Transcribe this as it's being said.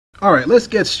Alright, let's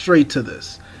get straight to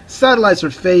this. Satellites are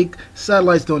fake.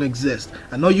 Satellites don't exist.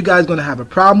 I know you guys are going to have a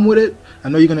problem with it. I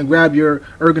know you're going to grab your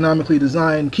ergonomically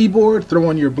designed keyboard, throw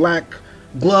on your black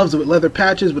gloves with leather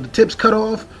patches with the tips cut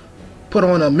off, put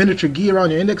on a miniature gi around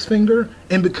your index finger,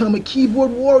 and become a keyboard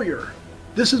warrior.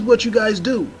 This is what you guys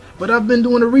do. But I've been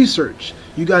doing the research.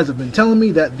 You guys have been telling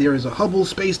me that there is a Hubble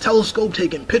Space Telescope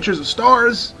taking pictures of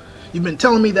stars. You've been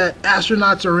telling me that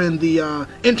astronauts are in the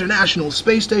International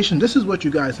Space Station. This is what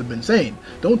you guys have been saying.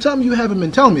 Don't tell me you haven't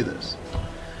been telling me this.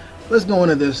 Let's go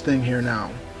into this thing here now.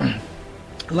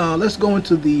 Now let's go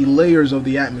into the layers of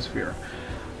the atmosphere.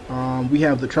 We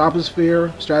have the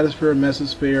troposphere, stratosphere,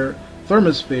 mesosphere,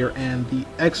 thermosphere, and the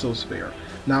exosphere.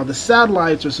 Now the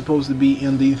satellites are supposed to be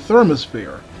in the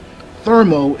thermosphere.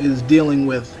 Thermo is dealing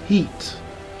with heat.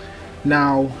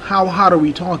 Now, how hot are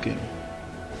we talking?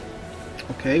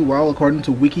 Okay, well, according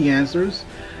to Wiki Answers,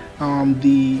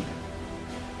 the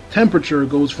temperature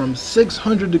goes from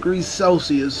 600 degrees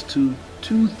Celsius to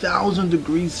 2,000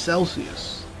 degrees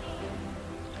Celsius.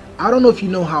 I don't know if you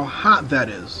know how hot that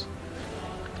is,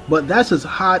 but that's as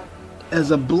hot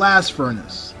as a blast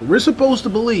furnace. We're supposed to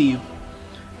believe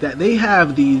that they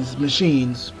have these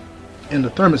machines in the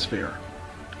thermosphere,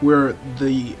 where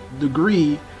the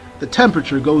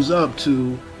temperature goes up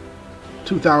to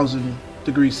 2,000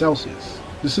 degrees Celsius.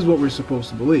 This is what we're supposed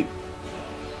to believe.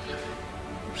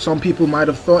 Some people might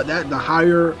have thought that the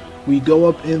higher we go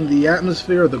up in the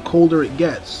atmosphere, the colder it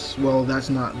gets. Well, that's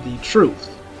not the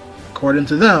truth. According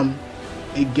to them,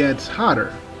 it gets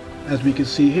hotter, as we can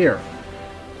see here.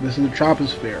 This is the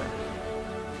troposphere,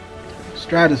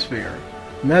 stratosphere,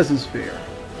 mesosphere,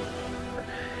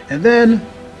 and then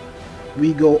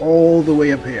we go all the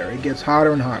way up here. It gets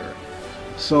hotter and hotter.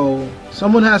 So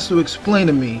someone has to explain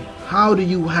to me, how do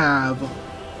you have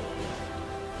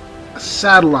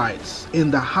satellites in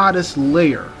the hottest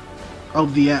layer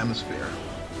of the atmosphere?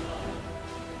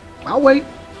 I'll wait.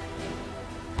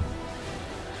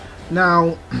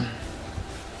 Now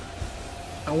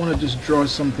I want to just draw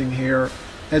something here.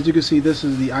 As you can see, this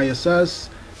is the ISS.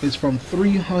 It's from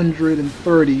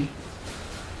 330,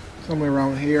 somewhere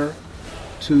around here,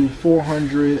 to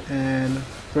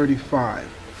 435.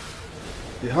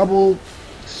 The Hubble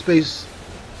Space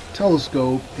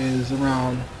Telescope is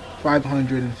around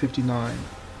 559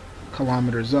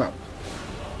 kilometers up.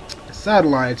 The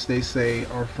satellites, they say,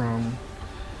 are from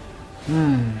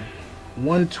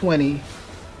 120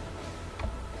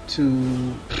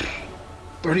 to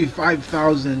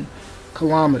 35,000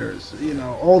 kilometers, you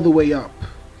know, all the way up.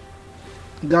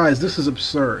 Guys, this is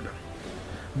absurd.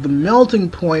 The melting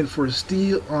point for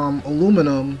steel,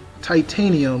 aluminum,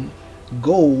 titanium,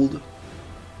 gold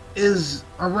is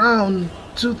around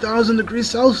 2,000 degrees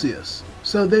Celsius.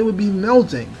 So they would be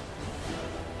melting.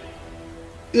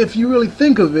 If you really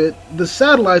think of it, the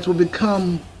satellites will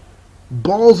become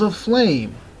balls of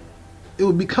flame. It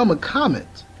will become a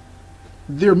comet.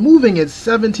 They're moving at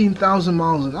 17,000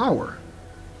 miles an hour.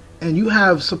 And you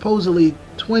have supposedly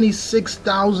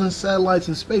 26,000 satellites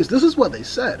in space. This is what they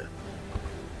said.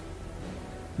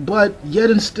 But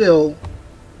yet and still,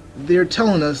 they're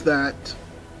telling us that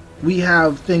we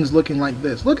have things looking like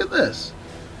this. Look at this.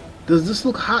 Does this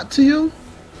look hot to you?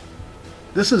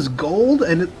 This is gold,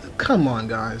 and come on,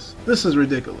 guys. This is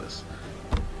ridiculous.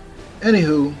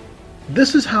 Anywho,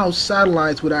 this is how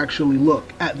satellites would actually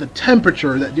look at the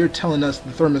temperature that they're telling us the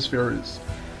thermosphere is.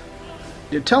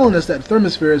 They're telling us that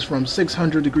thermosphere is from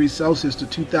 600 degrees Celsius to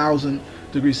 2,000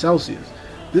 degrees Celsius.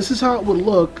 This is how it would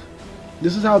look.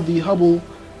 This is how the Hubble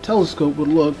telescope would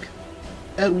look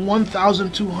at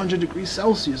 1,200 degrees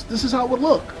Celsius. This is how it would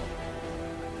look.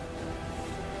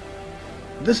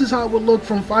 This is how it would look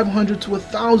from 500 to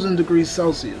 1,000 degrees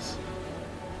Celsius.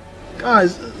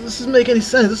 Guys, this doesn't make any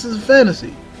sense. This is a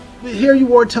fantasy. Here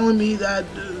you are telling me that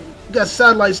you got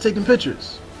satellites taking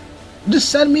pictures.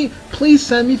 Just please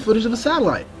send me footage of a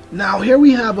satellite. Now here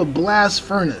we have a blast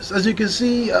furnace. As you can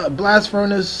see, a blast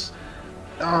furnace,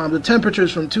 the temperature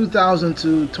is from 2,000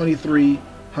 to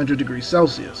 2,300 degrees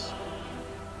Celsius.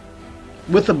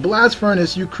 With a blast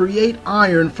furnace, you create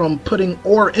iron from putting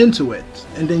ore into it,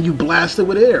 and then you blast it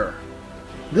with air.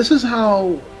 This is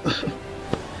how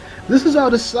this is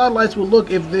how the satellites would look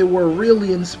if they were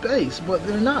really in space, but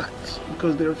they're not,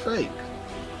 because they're fake.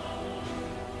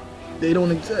 They don't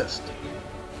exist.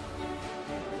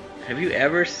 Have you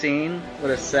ever seen what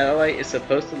a satellite is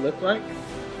supposed to look like?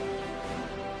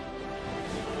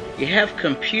 You have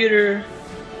computer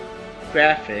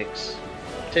graphics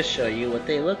to show you what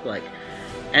they look like.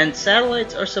 And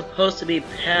satellites are supposed to be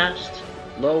past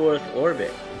low Earth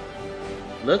orbit.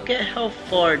 Look at how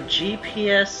far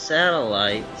GPS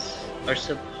satellites are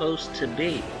supposed to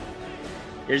be.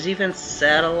 There's even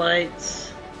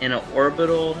satellites in an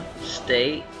orbital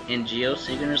state in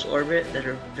geosynchronous orbit that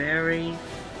are very,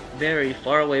 very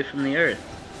far away from the Earth.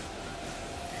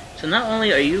 So not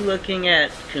only are you looking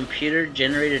at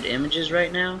computer-generated images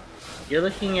right now, you're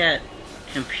looking at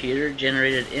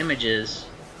computer-generated images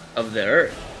of the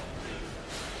Earth.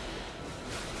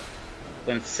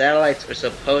 When satellites are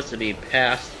supposed to be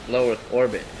past low Earth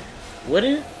orbit,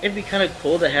 wouldn't it be kind of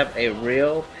cool to have a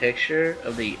real picture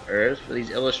of the Earth for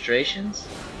these illustrations?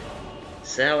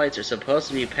 Satellites are supposed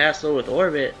to be past low Earth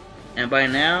orbit, and by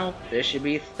now there should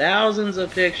be thousands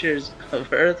of pictures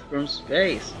of Earth from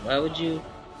space. Why would you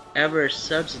ever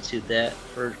substitute that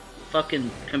for fucking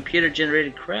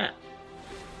computer-generated crap?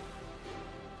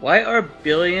 Why are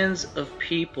billions of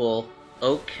people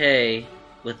okay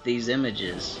with these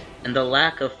images and the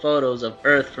lack of photos of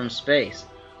Earth from space?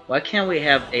 Why can't we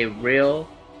have a real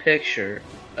picture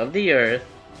of the Earth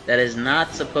that is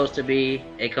not supposed to be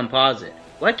a composite?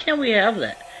 Why can't we have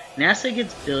that? NASA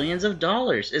gets billions of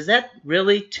dollars. Is that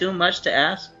really too much to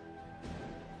ask?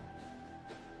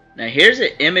 Now here's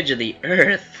an image of the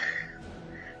Earth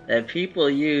that people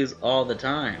use all the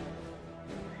time.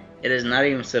 It is not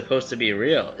even supposed to be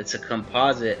real. It's a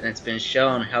composite, and it's been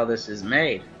shown how this is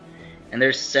made. And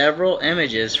there's several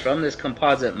images from this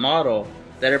composite model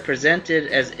that are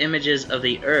presented as images of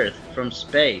the Earth from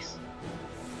space.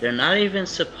 They're not even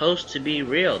supposed to be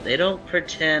real. They don't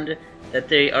pretend that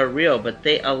they are real, but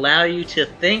they allow you to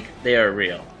think they are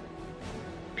real.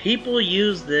 People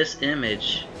use this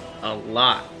image a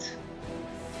lot.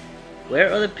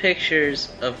 Where are the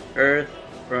pictures of Earth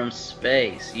from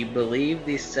space? You believe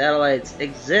these satellites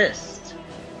exist.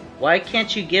 Why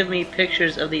can't you give me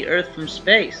pictures of the Earth from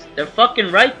space? They're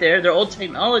fucking right there. They're old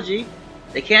technology.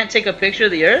 They can't take a picture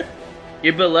of the Earth?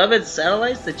 Your beloved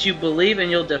satellites that you believe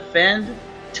and you'll defend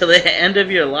till the end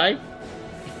of your life?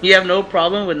 You have no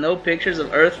problem with no pictures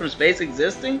of Earth from space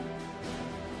existing?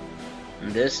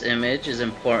 And this image is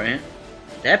important.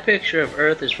 That picture of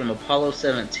Earth is from Apollo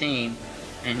 17,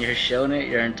 and you're showing it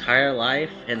your entire life,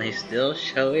 and they still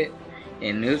show it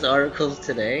in news articles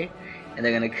today, and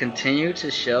they're going to continue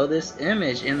to show this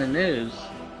image in the news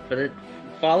for the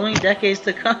following decades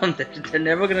to come. They're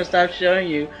never going to stop showing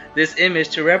you this image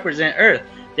to represent Earth.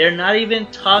 They're not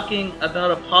even talking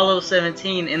about Apollo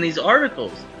 17 in these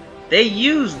articles. They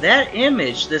use that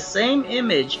image, the same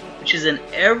image, which is in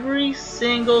every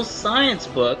single science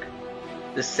book,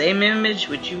 the same image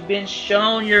which you've been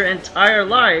shown your entire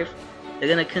life. They're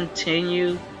going to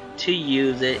continue to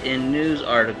use it in news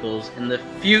articles in the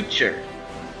future.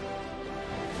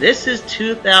 This is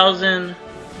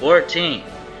 2014.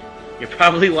 You're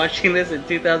probably watching this in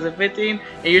 2015,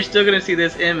 and you're still going to see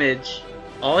this image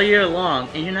all year long,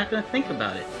 and you're not going to think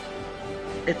about it.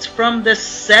 It's from the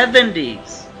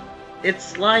 70s.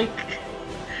 It's like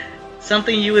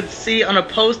something you would see on a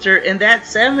poster in that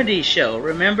 70s show.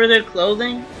 Remember their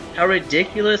clothing? How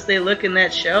ridiculous they look in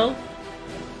that show?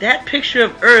 That picture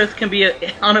of Earth can be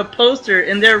on a poster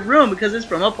in their room because it's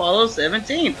from Apollo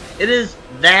 17. It is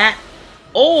that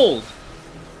old.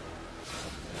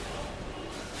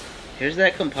 Here's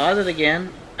that composite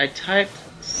again. I typed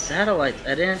satellites.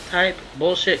 I didn't type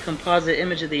bullshit composite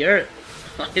image of the Earth.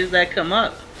 Why does that come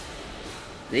up?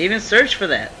 They even search for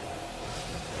that.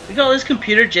 Look at all this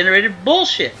computer generated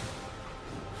bullshit.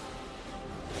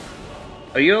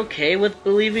 Are you okay with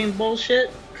believing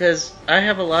bullshit? Because I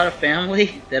have a lot of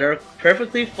family that are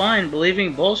perfectly fine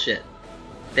believing bullshit.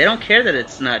 They don't care that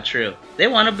it's not true. They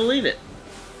want to believe it.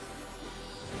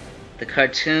 The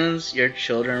cartoons your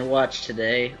children watch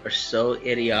today are so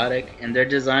idiotic, and they're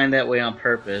designed that way on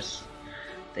purpose.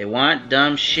 They want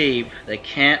dumb sheep that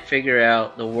can't figure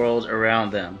out the world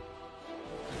around them.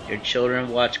 Your children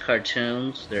watch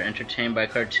cartoons, they're entertained by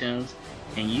cartoons,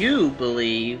 and you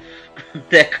believe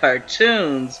that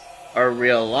cartoons are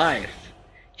real life.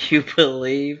 You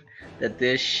believe that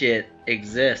this shit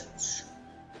exists.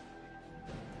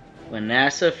 When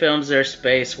NASA films their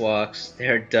spacewalks,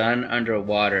 they're done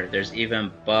underwater. There's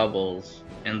even bubbles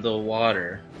in the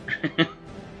water.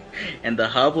 And the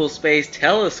Hubble Space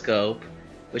Telescope,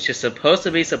 which is supposed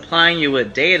to be supplying you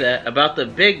with data about the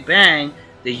Big Bang,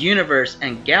 the universe,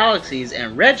 and galaxies,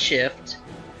 and redshift,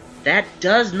 that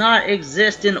does not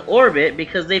exist in orbit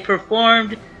because they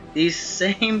performed these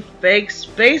same fake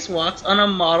spacewalks on a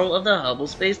model of the Hubble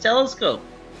Space Telescope.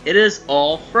 It is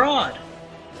all fraud.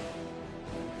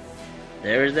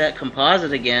 There's that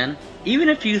composite again. Even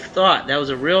if you thought that was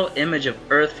a real image of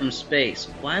Earth from space,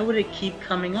 why would it keep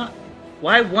coming up?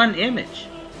 Why one image?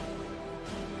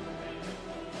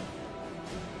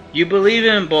 You believe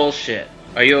in bullshit.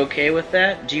 Are you okay with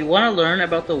that? Do you want to learn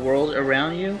about the world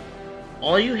around you?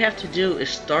 All you have to do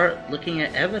is start looking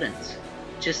at evidence.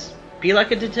 Just be like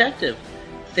a detective.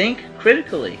 Think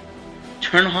critically.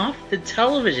 Turn off the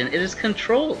television. It is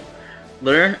controlled.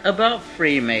 Learn about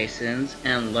Freemasons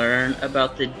and learn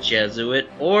about the Jesuit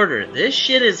order. This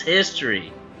shit is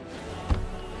history.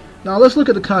 Now let's look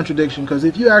at the contradiction, because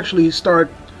if you actually start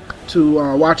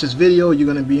to watch this video, you're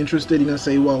going to be interested. You're going to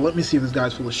say, well, let me see if this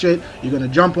guy's full of shit. You're going to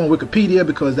jump on Wikipedia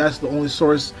because that's the only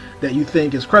source that you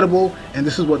think is credible, and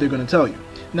this is what they're going to tell you.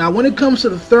 Now, when it comes to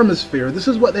the thermosphere, this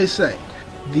is what they say.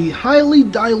 The highly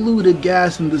diluted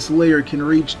gas in this layer can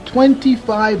reach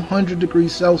 2,500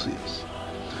 degrees Celsius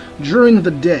during the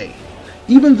day.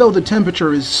 Even though the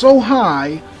temperature is so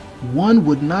high, one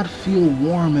would not feel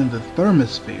warm in the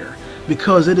thermosphere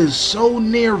because it is so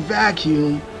near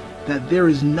vacuum that there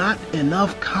is not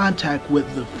enough contact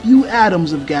with the few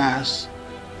atoms of gas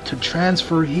to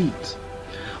transfer heat.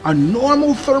 A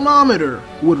normal thermometer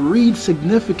would read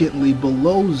significantly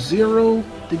below 0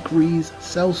 degrees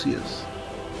Celsius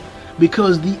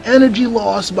because the energy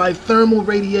lost by thermal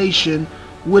radiation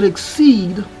would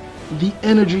exceed the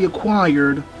energy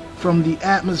acquired from the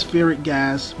atmospheric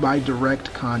gas by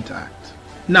direct contact.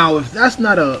 Now, if that's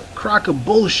not a crock of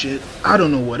bullshit, I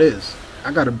don't know what is.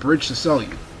 I got a bridge to sell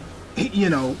you. You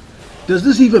know, does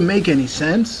this even make any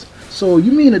sense? So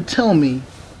you mean to tell me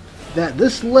that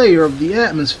this layer of the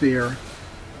atmosphere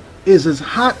is as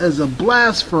hot as a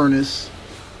blast furnace,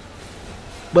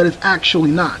 but it's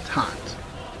actually not hot.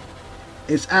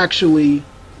 It's actually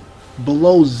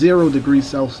below 0 degrees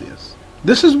Celsius.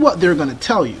 This is what they're going to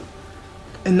tell you.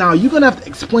 And now you're going to have to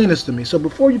explain this to me. So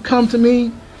before you come to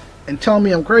me and tell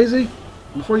me I'm crazy,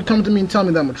 before you come to me and tell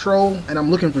me that I'm a troll and I'm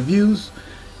looking for views,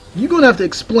 you're going to have to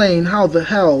explain how the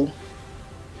hell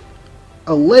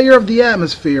a layer of the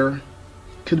atmosphere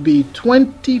could be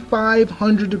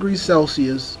 2,500 degrees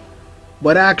Celsius,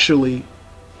 but actually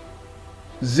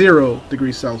 0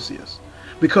 degrees Celsius.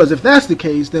 Because if that's the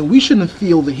case, then we shouldn't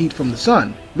feel the heat from the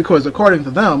sun. Because according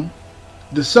to them,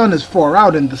 the sun is far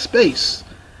out in the space.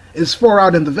 It's far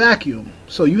out in the vacuum.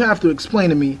 So you have to explain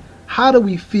to me, how do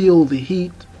we feel the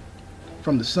heat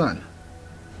from the sun?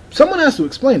 Someone has to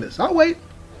explain this. I'll wait.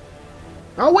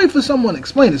 I'll wait for someone to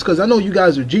explain this, because I know you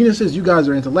guys are geniuses. You guys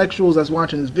are intellectuals that's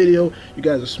watching this video. You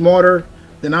guys are smarter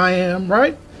than I am,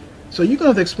 right? So you're going to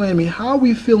have to explain to me how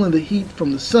we feeling the heat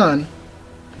from the sun.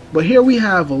 But here we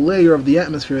have a layer of the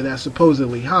atmosphere that's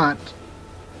supposedly hot,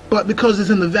 but because it's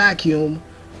in the vacuum,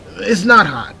 it's not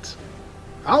hot.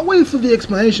 I'll wait for the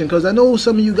explanation, because I know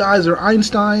some of you guys are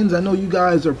Einsteins. I know you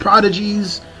guys are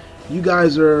prodigies. You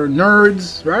guys are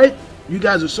nerds, right? You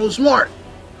guys are so smart.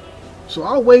 So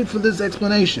I'll wait for this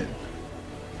explanation.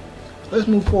 Let's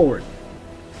move forward.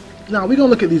 Now we're going to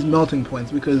look at these melting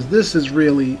points, because this is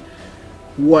really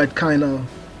what kind of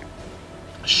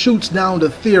shoots down the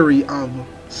theory of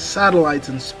satellites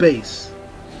in space.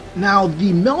 Now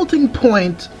the melting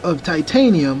point of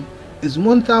titanium is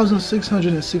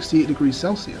 1,668 degrees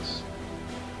Celsius.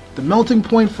 The melting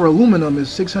point for aluminum is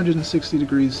 660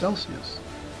 degrees Celsius.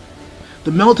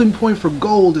 The melting point for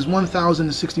gold is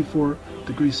 1,064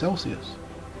 degrees Celsius.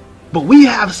 But we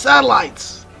have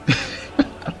satellites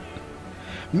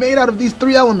made out of these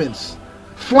three elements,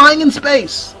 flying in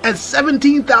space at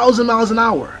 17,000 miles an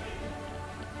hour,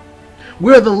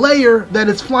 where the layer that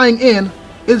it's flying in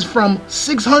is from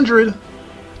 600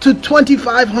 to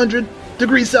 2,500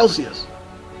 degrees Celsius.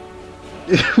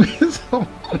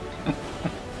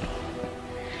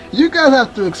 You guys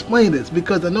have to explain this,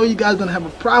 because I know you guys are going to have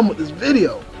a problem with this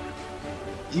video.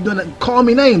 You're going to call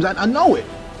me names, I know it.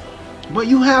 But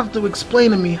you have to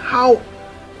explain to me how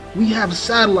we have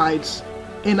satellites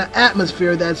in an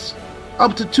atmosphere that's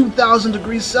up to 2,000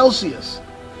 degrees Celsius,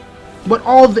 but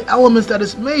all the elements that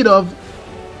it's made of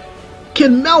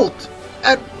can melt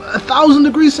at 1,000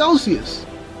 degrees Celsius.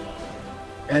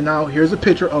 And now here's a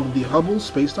picture of the Hubble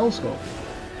Space Telescope.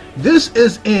 This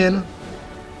is in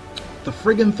the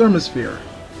friggin' thermosphere,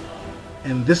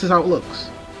 and this is how it looks.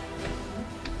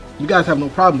 You guys have no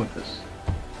problem with this.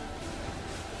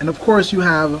 And of course you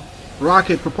have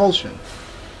rocket propulsion.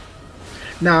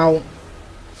 Now,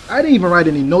 I didn't even write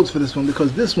any notes for this one,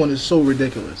 because this one is so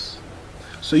ridiculous.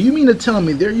 So you mean to tell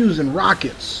me they're using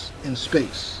rockets in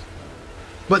space,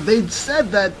 but they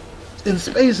said that in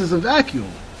space is a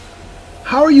vacuum?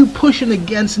 How are you pushing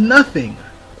against nothing?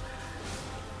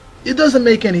 It doesn't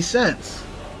make any sense.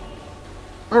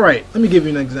 Alright, let me give you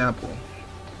an example.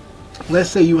 Let's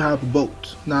say you have a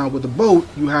boat. Now with a boat,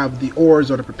 you have the oars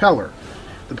or the propeller.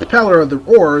 The propeller or the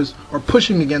oars are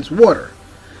pushing against water.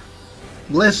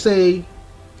 Let's say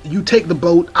you take the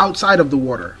boat outside of the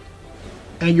water,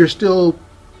 and you're still,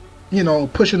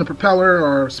 pushing the propeller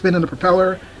or spinning the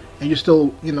propeller, and you're still,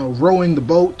 rowing the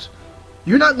boat,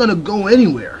 you're not going to go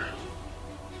anywhere.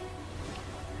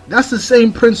 That's the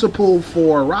same principle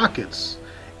for rockets.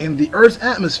 In the Earth's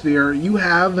atmosphere, you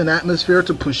have an atmosphere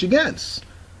to push against.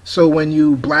 So when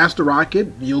you blast a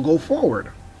rocket, you'll go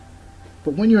forward.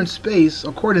 But when you're in space,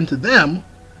 according to them,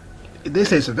 they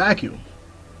say it's a vacuum.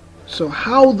 So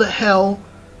how the hell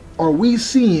are we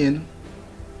seeing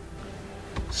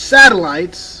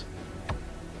satellites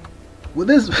with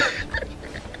this?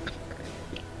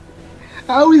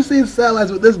 How are we seeing satellites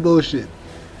with this bullshit?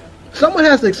 Someone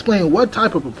has to explain what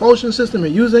type of propulsion system they're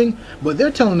using, but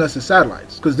they're telling us it's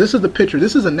satellites. Because this is the picture.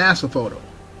 This is a NASA photo.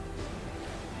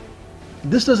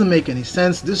 This doesn't make any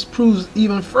sense. This proves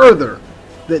even further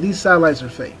that these satellites are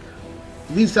fake.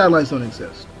 These satellites don't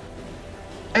exist.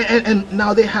 And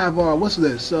now they have, what's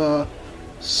this?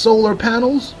 Solar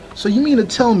panels? So you mean to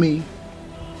tell me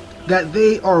that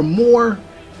they are more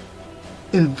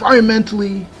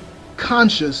environmentally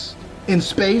conscious in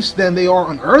space than they are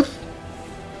on Earth?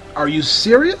 Are you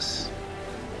serious?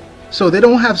 So they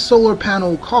don't have solar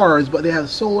panel cars, but they have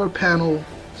solar panel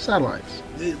satellites.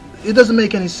 It doesn't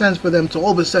make any sense for them to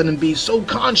all of a sudden be so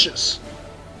conscious.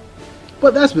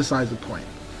 But that's besides the point.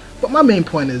 But my main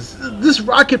point is, this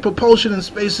rocket propulsion in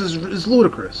space is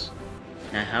ludicrous.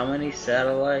 Now, how many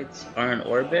satellites are in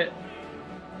orbit?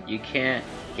 You can't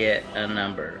get a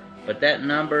number. But that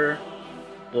number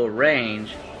will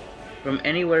range from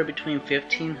anywhere between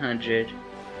 1,500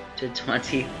 to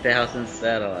 20,000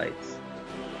 satellites.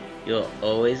 You'll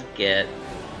always get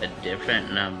a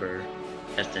different number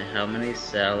as to how many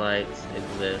satellites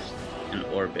exist in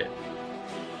orbit.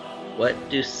 What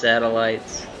do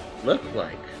satellites look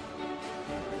like?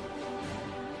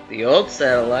 The old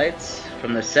satellites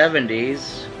from the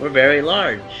 70s were very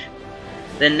large.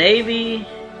 The Navy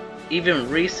even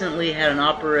recently had an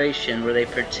operation where they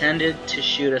pretended to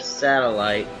shoot a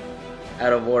satellite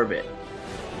out of orbit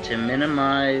to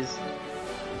minimize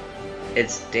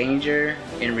its danger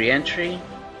in re-entry,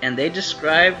 and they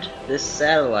described this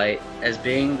satellite as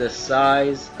being the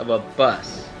size of a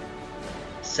bus.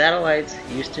 Satellites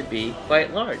used to be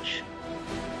quite large.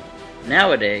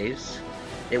 Nowadays,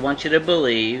 they want you to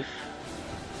believe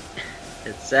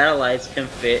that satellites can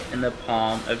fit in the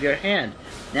palm of your hand.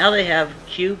 Now they have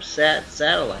CubeSat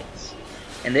satellites,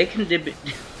 and they can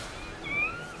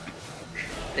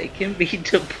they can be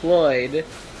deployed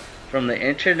from the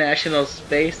International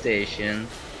Space Station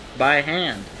by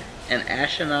hand. An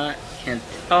astronaut can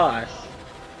toss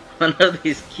one of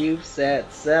these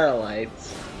CubeSat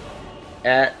satellites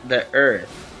at the Earth.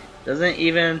 Doesn't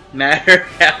even matter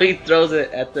how he throws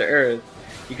it at the Earth.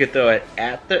 You could throw it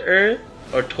at the Earth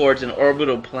or towards an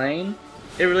orbital plane.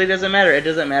 It really doesn't matter. It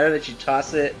doesn't matter that you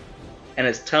toss it and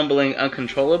it's tumbling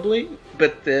uncontrollably,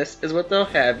 but this is what they'll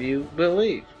have you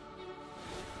believe.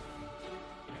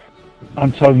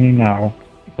 I'm telling you now,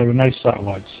 there are no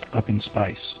satellites up in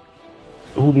space.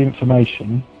 All the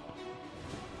information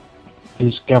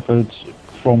is gathered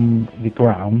from the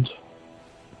ground,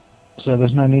 so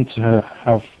there's no need to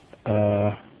have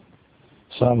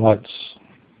satellites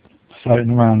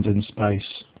floating around in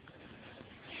space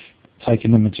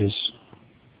taking images,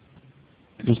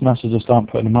 because NASA just aren't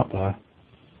putting them up there.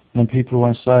 And then people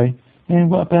always say, "Yeah,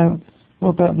 what about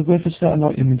the weather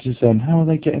satellite images then? How are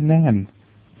they getting them?"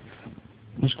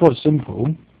 It's quite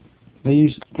simple. They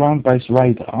use ground-based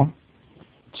radar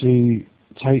to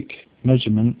take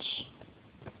measurements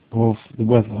of the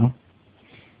weather,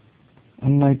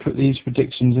 and they put these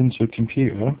predictions into a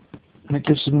computer, and it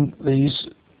gives them these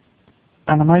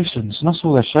animations, and that's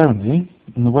all they're showing you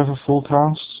in the weather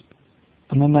forecasts.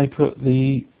 And then they put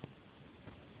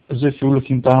as if you're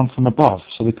looking down from above,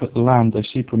 so they put the land, they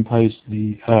superimpose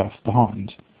the Earth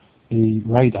behind the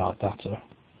radar data.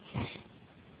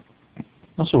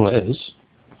 That's all it is.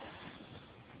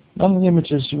 None of the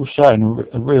images you're showing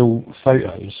are real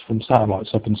photos from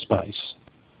satellites up in space.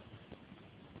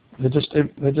 They're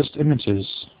just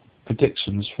images,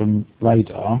 predictions from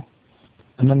radar,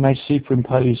 and then they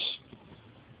superimpose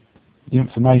the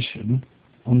information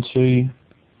onto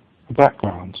the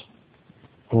background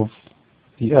of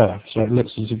the Earth, so it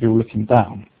looks as if you're looking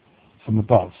down from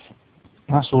above.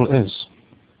 And that's all it is.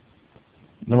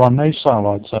 There are no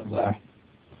satellites up there.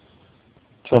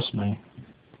 Trust me.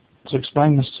 So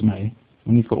explain this to me,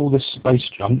 when you've got all this space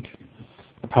junk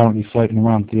apparently floating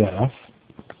around the Earth,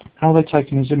 how are they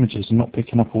taking these images and not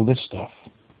picking up all this stuff?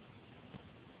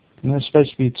 And there's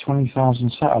supposed to be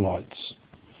 20,000 satellites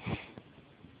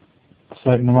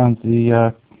floating around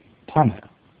the planet.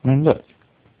 I mean, look,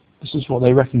 this is what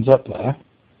they reckon's up there.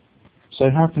 So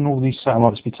how can all these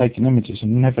satellites be taking images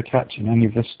and never catching any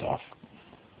of this stuff?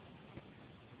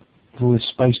 with all this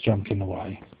space junk in the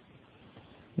way.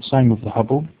 The same with the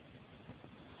Hubble.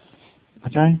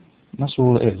 Okay? That's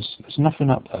all it is. There's nothing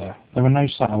up there. There are no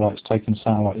satellites taking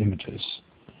satellite images.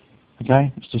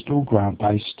 Okay? It's just all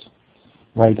ground-based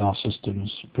radar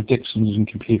systems, predictions and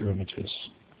computer images.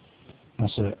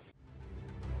 That's it.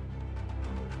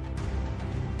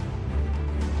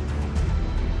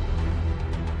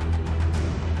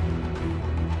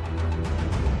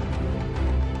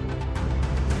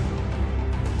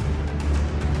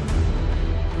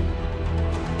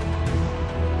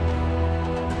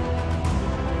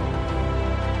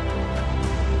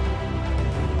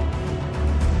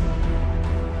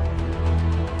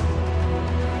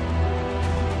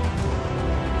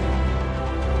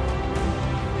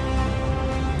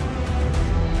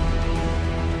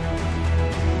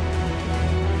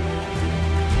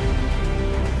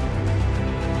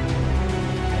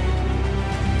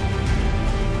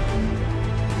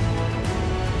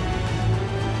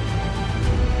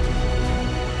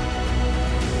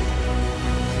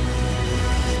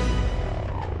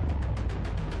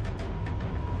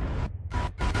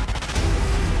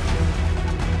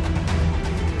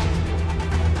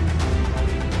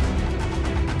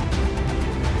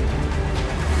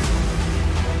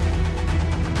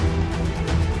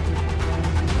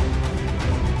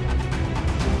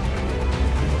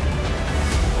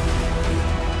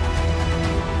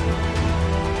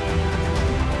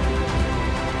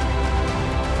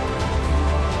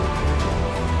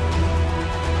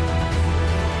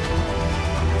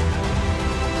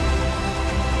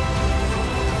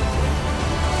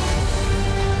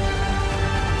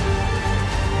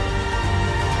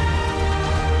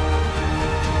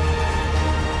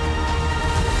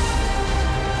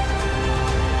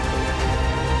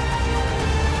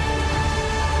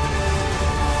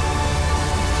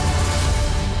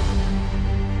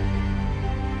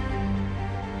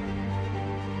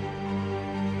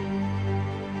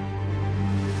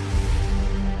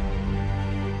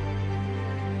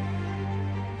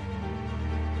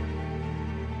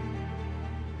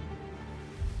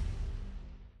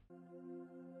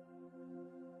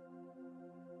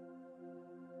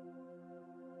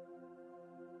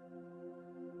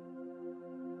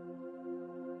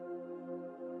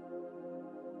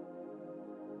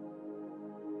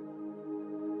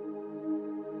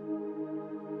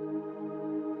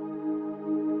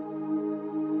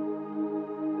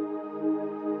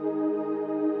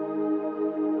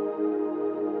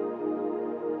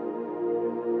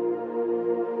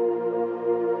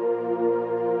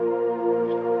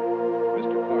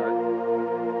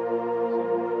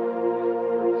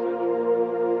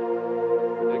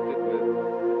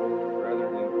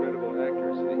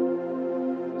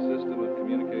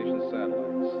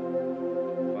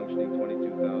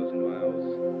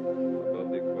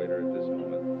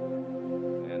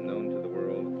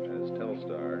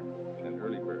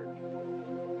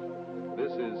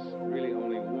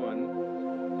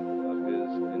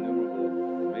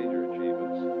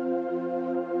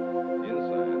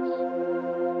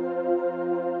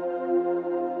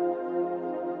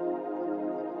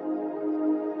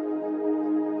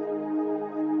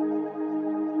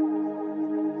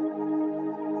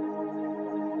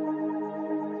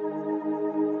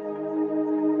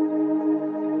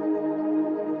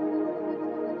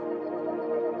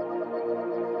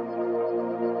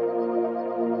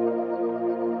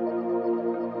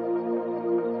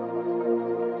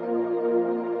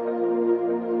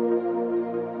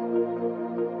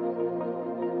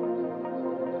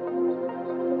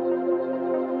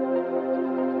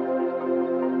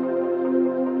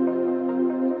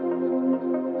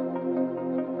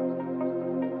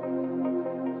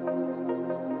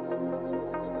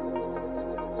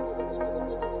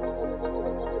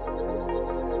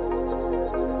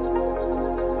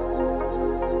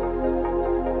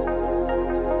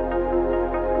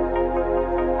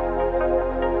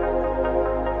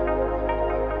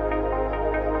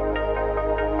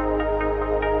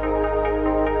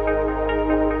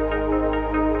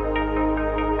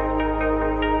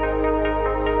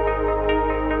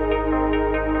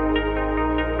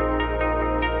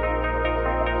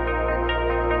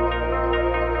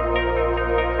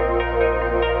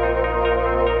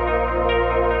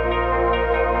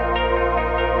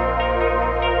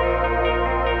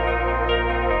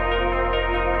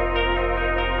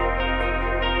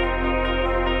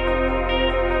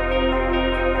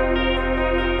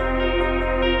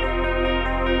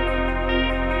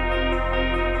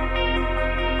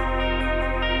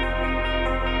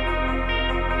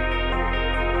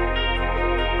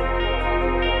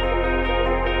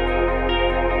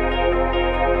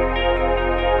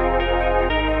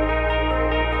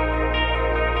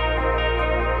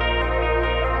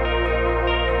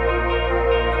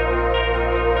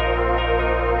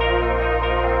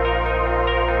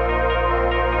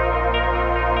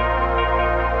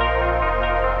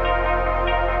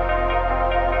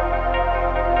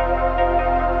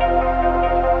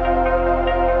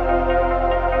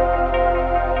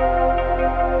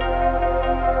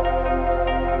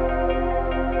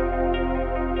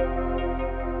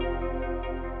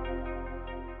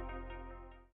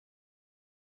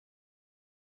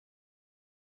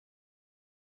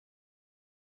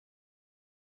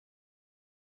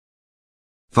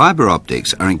 Fibre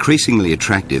optics are increasingly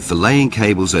attractive for laying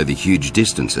cables over huge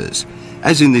distances,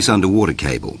 as in this underwater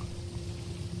cable.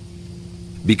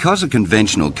 Because a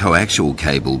conventional coaxial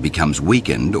cable becomes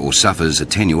weakened or suffers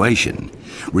attenuation,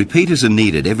 repeaters are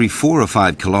needed every 4 or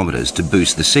 5 kilometres to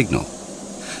boost the signal.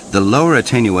 The lower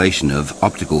attenuation of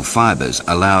optical fibres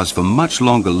allows for much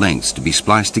longer lengths to be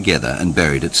spliced together and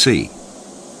buried at sea.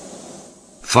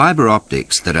 Fibre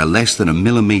optics that are less than a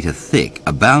millimetre thick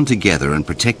are bound together and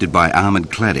protected by armoured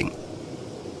cladding.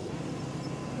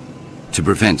 To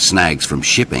prevent snags from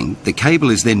shipping, the cable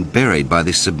is then buried by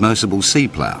this submersible sea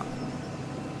plough.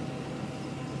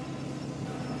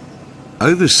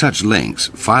 Over such lengths,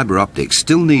 fibre optics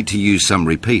still need to use some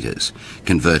repeaters,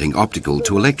 converting optical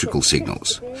to electrical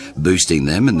signals, boosting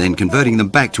them and then converting them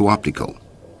back to optical.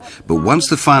 But once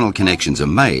the final connections are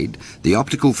made, the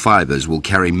optical fibres will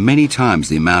carry many times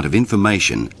the amount of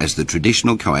information as the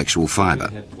traditional coaxial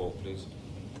fibre.